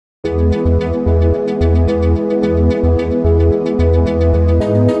Good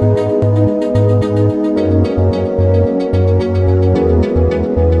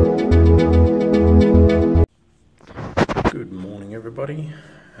morning, everybody.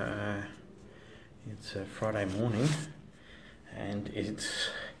 It's a Friday morning and it's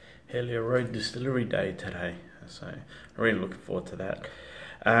Hellyers Road Distillery Day today, so I'm really looking forward to that.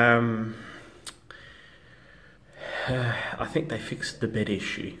 I think they fixed the bed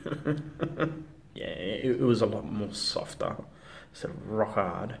issue. Yeah, it was a lot more softer instead of rock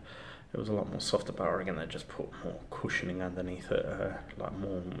hard. It was a lot more softer, but I reckon they just put more cushioning underneath it, like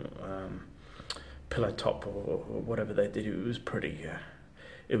more pillow top or whatever they did. It was pretty,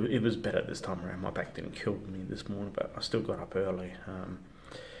 it was better this time around. My back didn't kill me this morning, but I still got up early,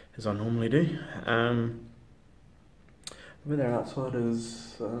 as I normally do. Weather outside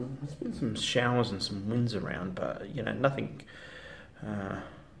is, there's been some showers and some winds around, but you know, nothing.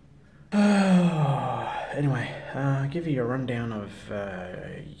 Anyway, I'll give you a rundown of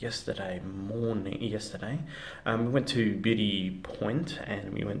yesterday. We went to Beauty Point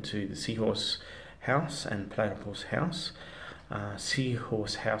and we went to the Seahorse House and Platypus House.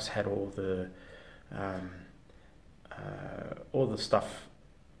 Seahorse House had all the stuff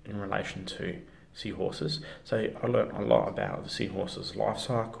in relation to seahorses. So I learned a lot about the seahorses' life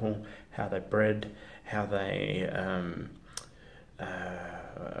cycle, how they bred, how they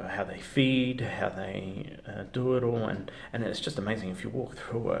feed, how they do it all, and it's just amazing if you walk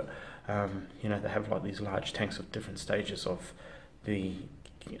through it. You know, they have like these large tanks of different stages of the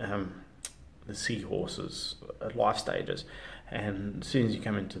seahorses' life stages, and as soon as you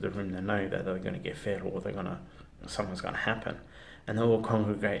come into the room, they know that they're going to get fed or something's going to happen, and they all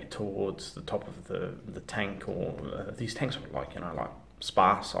congregate towards the top of the tank. Or these tanks were like, you know, like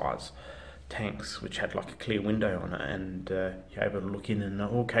spa size tanks which had like a clear window on it, and you're able to look in, and they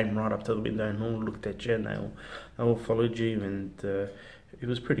all came right up to the window and all looked at you, and they all followed you, and it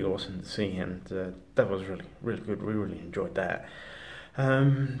was pretty awesome to see, and that was really, really good. We really enjoyed that.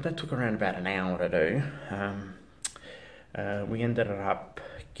 That took around about an hour to do. We ended up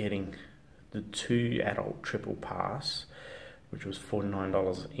getting the 2 adult triple pass, which was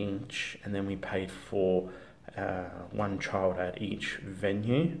 $49 each, and then we paid for 1 child at each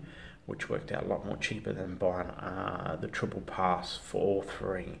venue, which worked out a lot more cheaper than buying the triple pass for all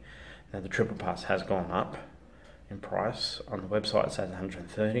 3. Now the triple pass has gone up in price. On the website it says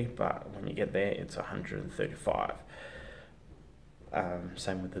 $130, but when you get there it's $135.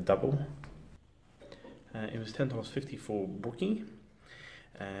 Same with the double. It was $10.50 for Brookie,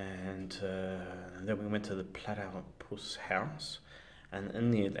 and then we went to the Platypus House, and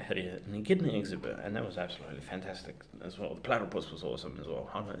in there they had an echidna exhibit, and that was absolutely fantastic as well. The platypus was awesome as well.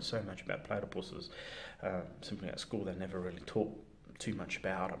 I learned so much about platypuses. Simply at school they never really taught too much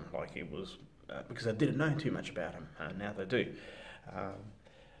about them, like it was because I didn't know too much about them. Now they do.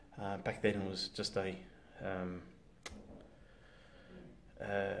 Back then it was just a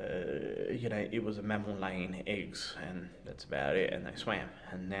you know, it was a mammal laying eggs, and that's about it, and they swam.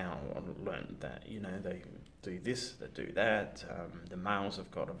 And now I've learned that, you know, they do this, they do that. The males have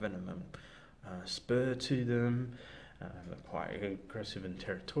got a venom spur to them. They're quite aggressive and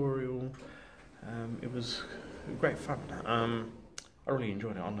territorial. It was great fun. I really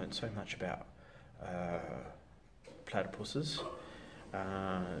enjoyed it. I learned so much about platypuses.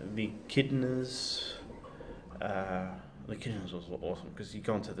 The echidnas. The echidnas was awesome, because you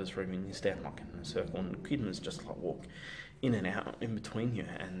go into this room and you stand like in a circle, and the echidnas just like walk in and out in between you,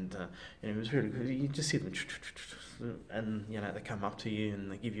 and it was really good. You just see them, and you know, they come up to you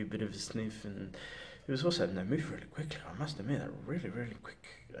and they give you a bit of a sniff, and it was also, they move really quickly. I must admit, they're really, really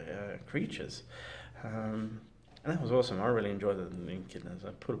quick creatures, and that was awesome. I really enjoyed the echidnas.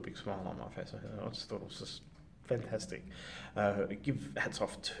 I put a big smile on my face. I just thought it was just fantastic. Give hats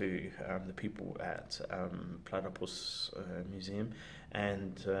off to the people at Platypus Museum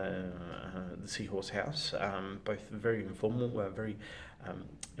and the Seahorse House. Both very informal, very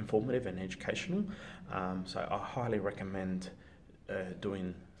informative and educational. So I highly recommend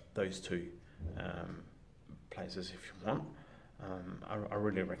doing those 2 places if you want. I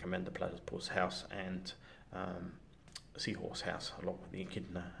really recommend the Platypus House and Seahorse House, along with the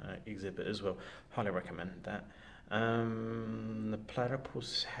echidna exhibit as well. Highly recommend that. The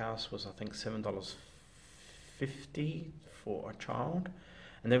Platypus House was, I think, $7.50 for a child,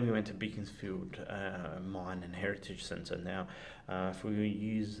 and then we went to Beaconsfield Mine and Heritage Centre. Now, for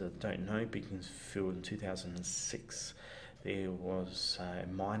you that don't know, Beaconsfield in 2006, there was a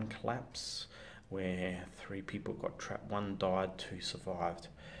mine collapse where 3 people got trapped. 1 died, 2 survived.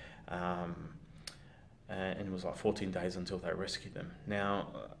 and it was like 14 days until they rescued them. Now,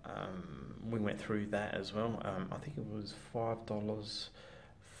 we went through that as well. I think it was $5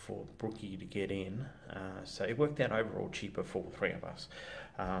 for Brookie to get in, so it worked out overall cheaper for the three of us.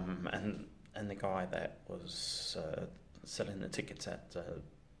 And the guy that was selling the tickets at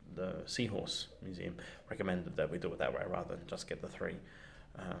the Seahorse Museum recommended that we do it that way rather than just get the three,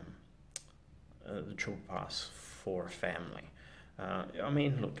 the triple pass for a family. I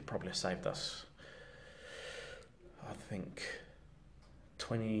mean, look, it probably saved us, I think,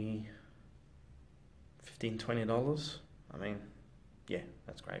 $20. I mean, yeah,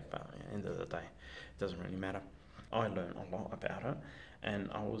 that's great, but at the end of the day, it doesn't really matter. I learned a lot about it, and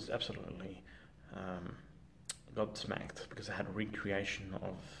I was absolutely gobsmacked because I had a recreation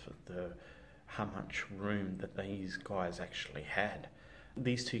of how much room that these guys actually had.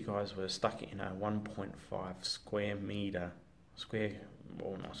 These two guys were stuck in a 1.5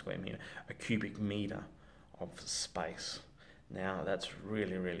 a cubic meter of space. Now that's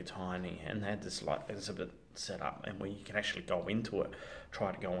really, really tiny, and they had this like exhibit set up and where you can actually go into it,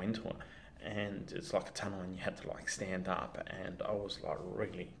 try to go into it, and it's like a tunnel and you had to like stand up, and I was like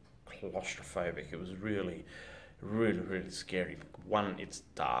really claustrophobic. It was really, really, really scary. One, it's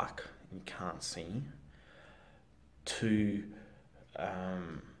dark, you can't see. Two,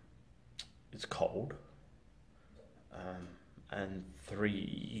 it's cold. And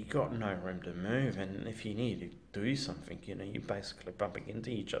three, you got no room to move, and if you need to do something, you know, you're basically bumping into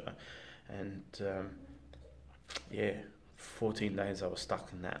each other. And yeah, 14 days I was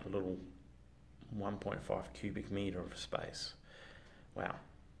stuck in that little 1.5 cubic meter of space. Wow.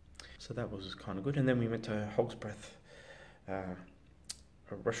 So that was kind of good. And then we went to Hog's Breath, a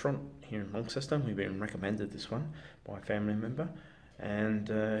restaurant here in Launceston. We've been recommended this one by a family member, and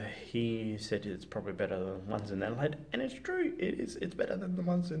he said it's probably better than the ones in Adelaide, and it's true. It is. It's better than the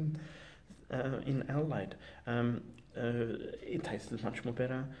ones in Adelaide. It tasted much more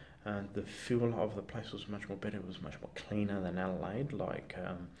better. The feel of the place was much more better. It was much more cleaner than Adelaide. Like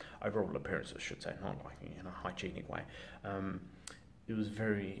overall appearance, I should say, not like in a hygienic way. It was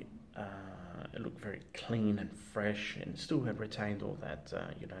very. It looked very clean and fresh, and still had retained all that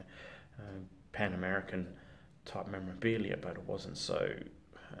Pan American type memorabilia, but it wasn't so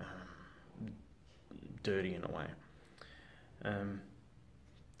dirty in a way.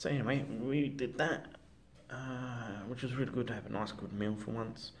 So anyway, we did that, which was really good to have a nice good meal for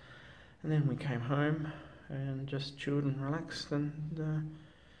once. And then we came home and just chilled and relaxed and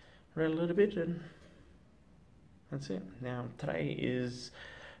read a little bit, and that's it. Now today is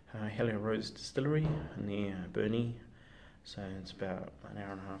Hellyers Road Distillery near Burnie, so it's about an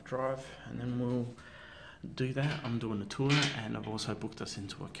hour and a half drive, and then we'll do that. I'm doing a tour, and I've also booked us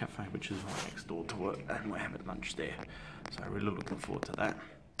into a cafe which is right next door to it, and we're having lunch there, so really looking forward to that.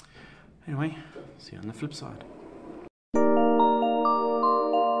 Anyway, see you on the flip side.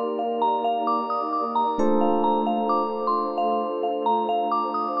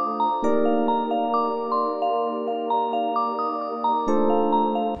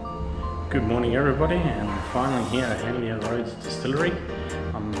 Good morning everybody, and I'm finally here at Hellyers Road Distillery.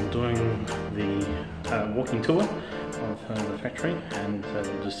 I'm doing the walking tour of the factory and the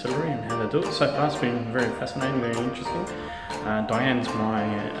distillery and how they do it. So far it's been very fascinating, very interesting. Diane's my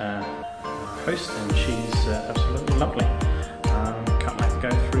host, and she's absolutely lovely. Can't wait to go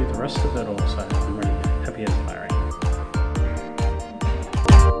through the rest of it all, so I'm really happy as Larry.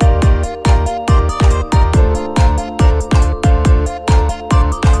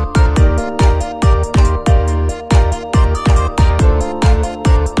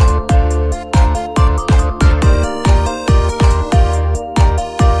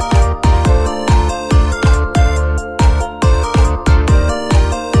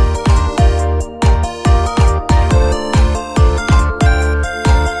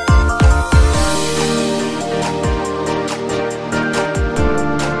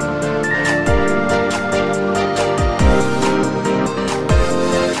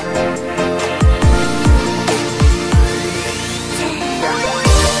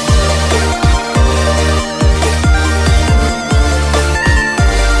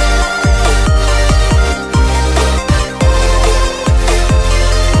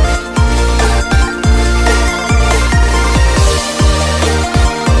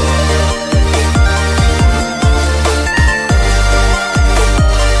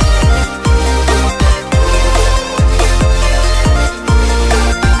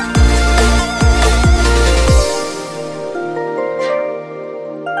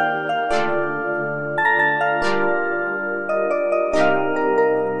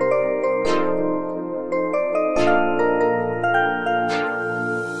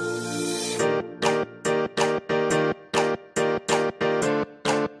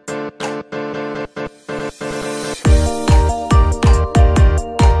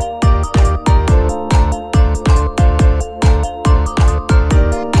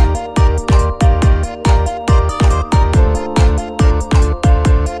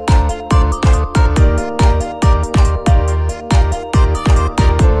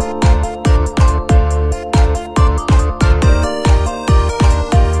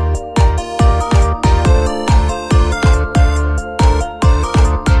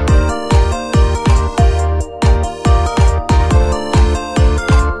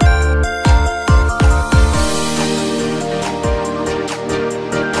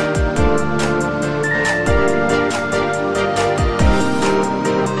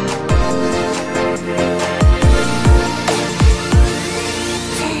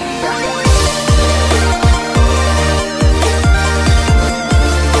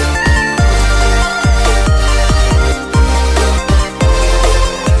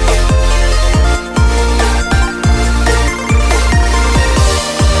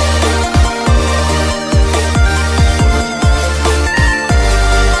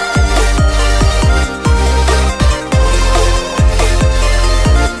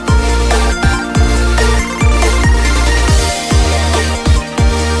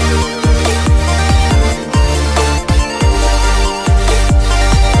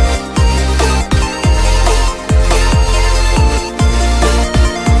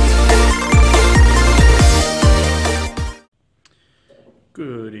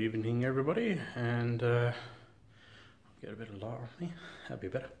 everybody, and get a bit of light on me, that'd be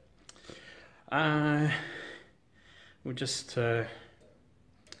better. We'll just give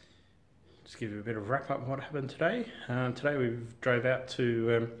you a bit of wrap up of what happened today. Today we drove out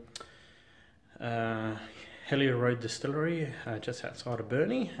to Hellyers Road Distillery, just outside of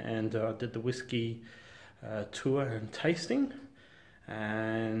Burnie, and I did the whiskey tour and tasting,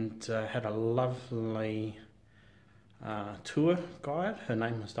 and had a lovely tour guide. Her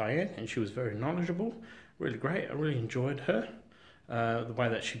name was Diane, and she was very knowledgeable, really great. I really enjoyed her, the way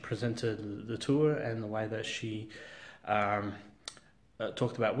that she presented the tour and the way that she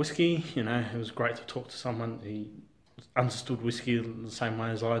talked about whiskey. You know, it was great to talk to someone who understood whiskey the same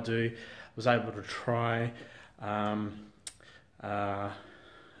way as I do. Was able to try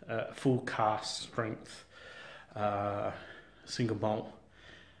full cask strength single malt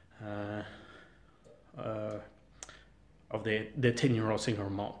of their 10-year-old single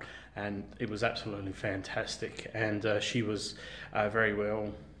malt, and it was absolutely fantastic. And she was very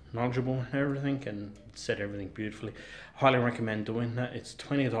well knowledgeable and everything, and said everything beautifully. Highly recommend doing that. It's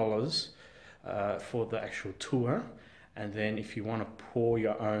 $20 for the actual tour, and then if you want to pour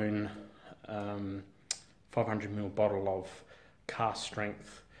your own 500ml bottle of cask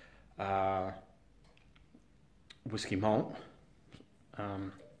strength whiskey malt,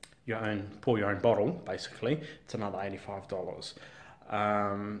 pour your own bottle, basically, it's another $85.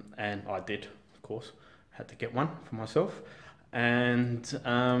 And I did, of course, had to get one for myself, and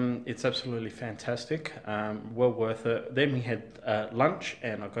it's absolutely fantastic, well worth it. Then we had lunch,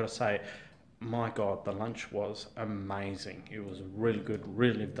 and I've got to say, my God, the lunch was amazing. It was really good,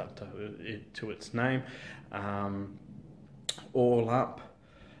 really lived up to its name. All up,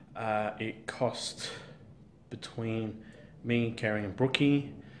 it cost, between me, Carrie and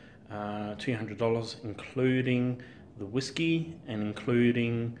Brookie, $200, including the whiskey and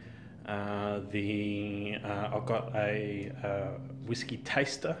including I've got a whiskey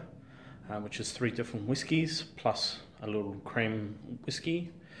taster, which is 3 different whiskies plus a little cream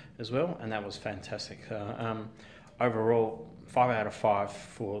whiskey as well, and that was fantastic. Overall, 5 out of 5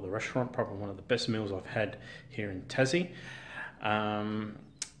 for the restaurant. Probably one of the best meals I've had here in Tassie.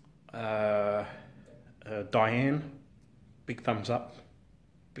 Diane, big thumbs up.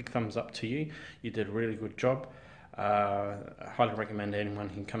 Big thumbs up to you. You did a really good job. I highly recommend anyone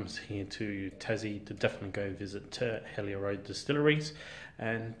who comes here to Tassie to definitely go visit Hellyers Road Distilleries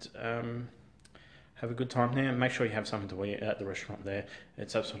and have a good time there. Make sure you have something to eat at the restaurant there.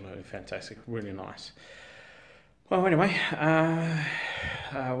 It's absolutely fantastic, really nice. Well, anyway,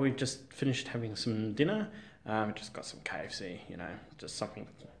 we've just finished having some dinner. We just got some KFC, you know, just something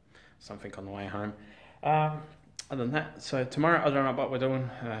on the way home. Other than that, so tomorrow I don't know what we're doing,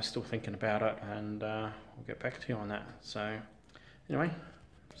 still thinking about it, and we'll get back to you on that. So anyway,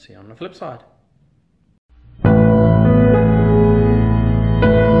 see you on the flip side.